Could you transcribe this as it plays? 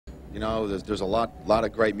You know, there's a lot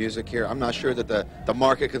of great music here. I'm not sure that the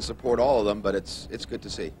market can support all of them, but it's good to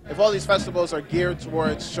see. If all these festivals are geared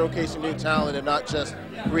towards showcasing new talent and not just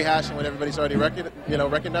rehashing what everybody's already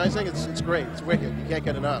recognizing, it's great. It's wicked. You can't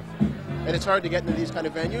get enough. And it's hard to get into these kind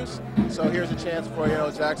of venues, so here's a chance for,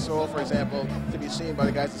 Zach Soul, for example, to be seen by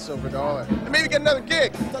the guys at Silver Dollar. And maybe get another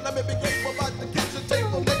gig. So let me begin with the kitchen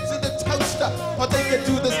table next to the toaster. Or take it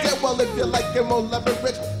to the stairwell if you like it more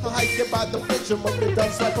leverage. I'll hike it by the fridge and when you're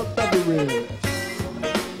done, slap a beverage.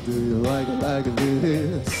 Do you like it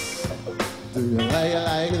this? Do you like it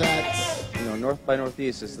like that? You know, North by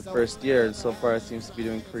Northeast is the first year, and so far it seems to be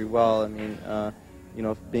doing pretty well. I mean,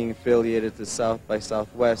 being affiliated to South by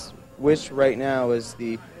Southwest, which right now is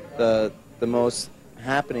the most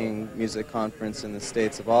happening music conference in the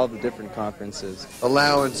States of all the different conferences.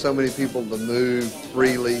 Allowing so many people to move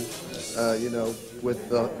freely, with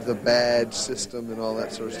the badge system and all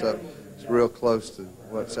that sort of stuff, it's real close to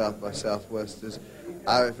what South by Southwest is.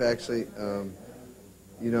 I've actually,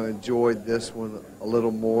 enjoyed this one a little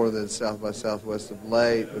more than South by Southwest of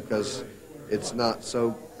late because it's not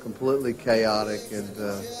so completely chaotic and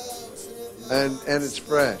it's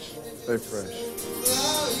fresh. Very fresh.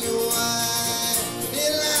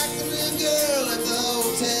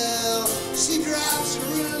 She drops her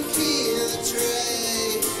room key in the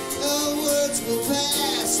tray. Her words will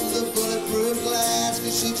pass through the bulletproof glass,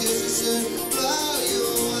 but she just said, blow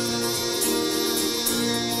your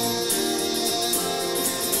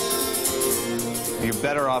wine. You're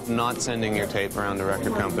better off not sending your tape around to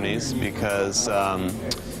record companies because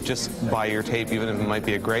just buy your tape, even if it might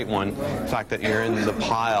be a great one. The fact that you're in the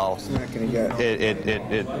pile,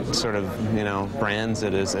 it sort of, brands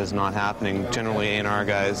it as not happening. Generally, A&R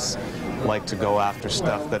guys like to go after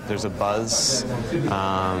stuff that there's a buzz,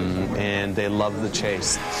 and they love the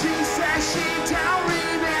chase. She says she don't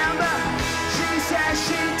remember. She says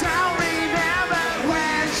she don't remember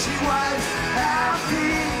when she was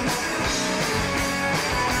happy.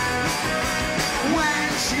 When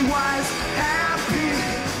she was happy.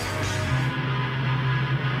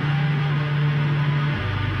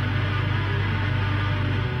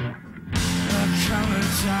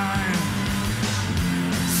 Time,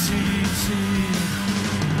 CT,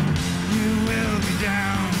 you will be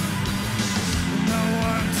down, no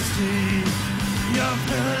one to see. Your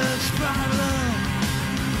village problem,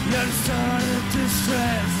 your started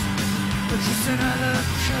distress, but just another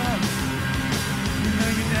cup. You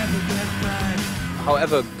never get back.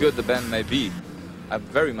 However good the band may be, I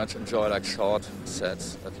very much enjoy like short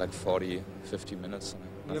sets at like 40, 50 minutes.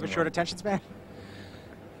 You have a short attention span?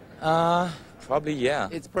 Probably, yeah.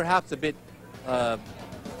 It's perhaps a bit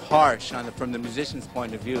harsh from the musician's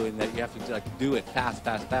point of view in that you have to do it fast,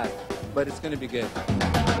 but it's going to be good.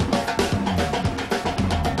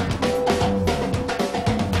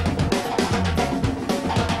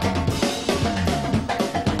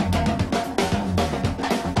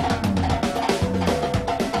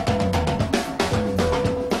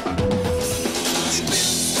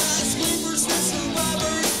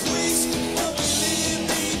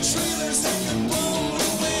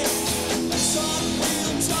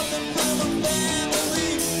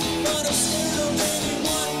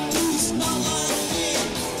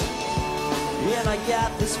 I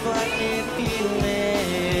got this funny feeling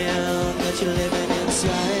that you're living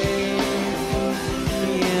inside.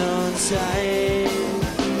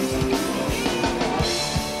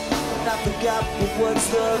 I forgot, but what's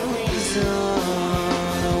the reason?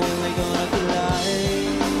 When we gonna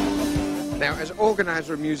collide? Now, as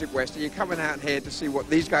organizer of Music West, are you coming out here to see what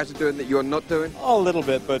these guys are doing that you're not doing? Oh, a little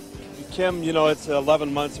bit, but Kim, it's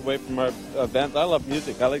 11 months away from our event. I love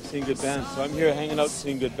music. I like seeing good bands. So I'm here hanging out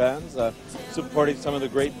seeing good bands, supporting some of the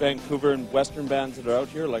great Vancouver and Western bands that are out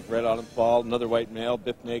here, like Red Autumn Fall, Another White Male,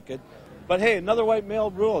 Biff Naked. But hey, Another White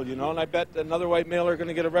Male rule, and I bet Another White Male are going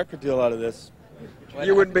to get a record deal out of this.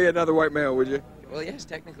 You wouldn't be Another White Male, would you? Well, yes,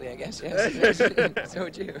 technically, I guess, yes. So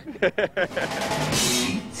would you.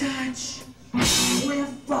 Touch, we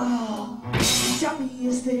fall. Tell me,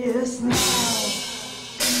 is this now?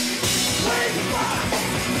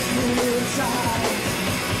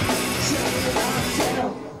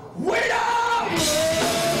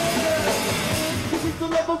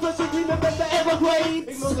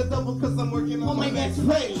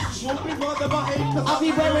 I'll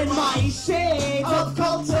be wearing my shade of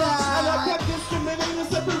culture.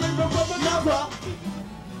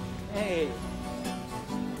 Hey,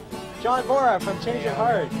 John Mora from Change Your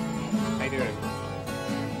Heart. How you doing?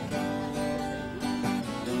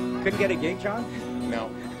 Couldn't get a gig, John? No.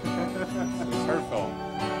 It's hurtful.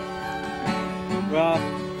 Well,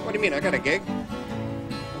 what do you mean? I got a gig.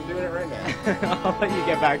 I'm doing it right now. I'll let you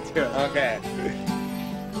get back to it. Okay.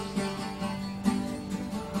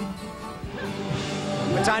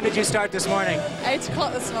 What time did you start this morning? 8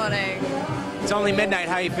 o'clock this morning. It's only midnight.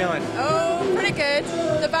 How are you feeling? Oh, pretty good.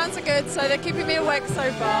 The bands are good, so they're keeping me awake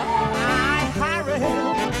so far. I hurry,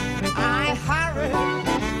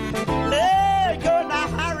 let go to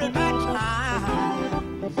hurry my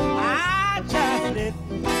time. I just live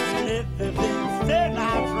till I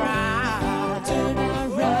try.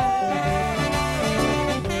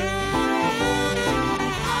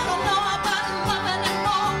 I don't know about love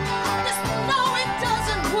anymore. Just know it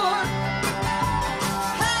doesn't work.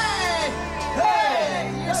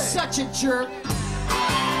 Hey, you're such a jerk.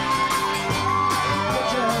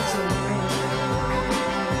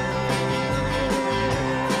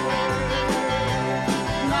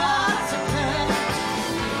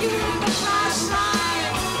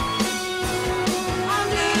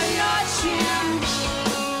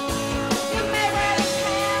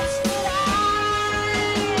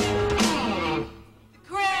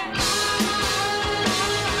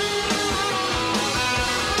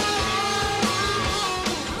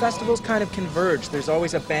 Festivals kind of converge. There's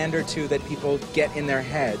always a band or two that people get in their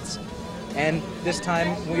heads. And this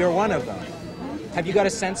time, we are one of them. Have you got a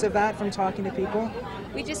sense of that from talking to people?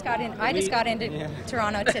 We just got in. I just got into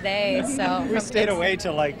Toronto today, so we stayed away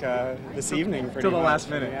till like this evening. Till the last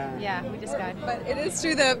minute. Yeah, we just got. But it is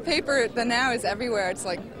true. The paper, the Now is everywhere. It's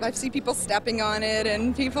like I see people stepping on it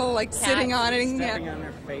and people like sitting on it. Stepping on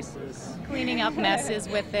their faces. Cleaning up messes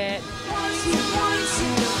with it.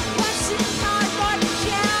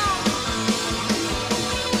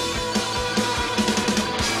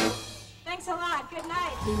 Thanks a lot. Good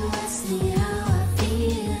night.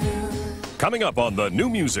 Coming up on the new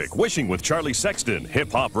music, Wishing with Charlie Sexton,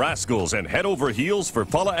 Hip Hop Rascals, and Head Over Heels for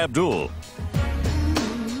Paula Abdul.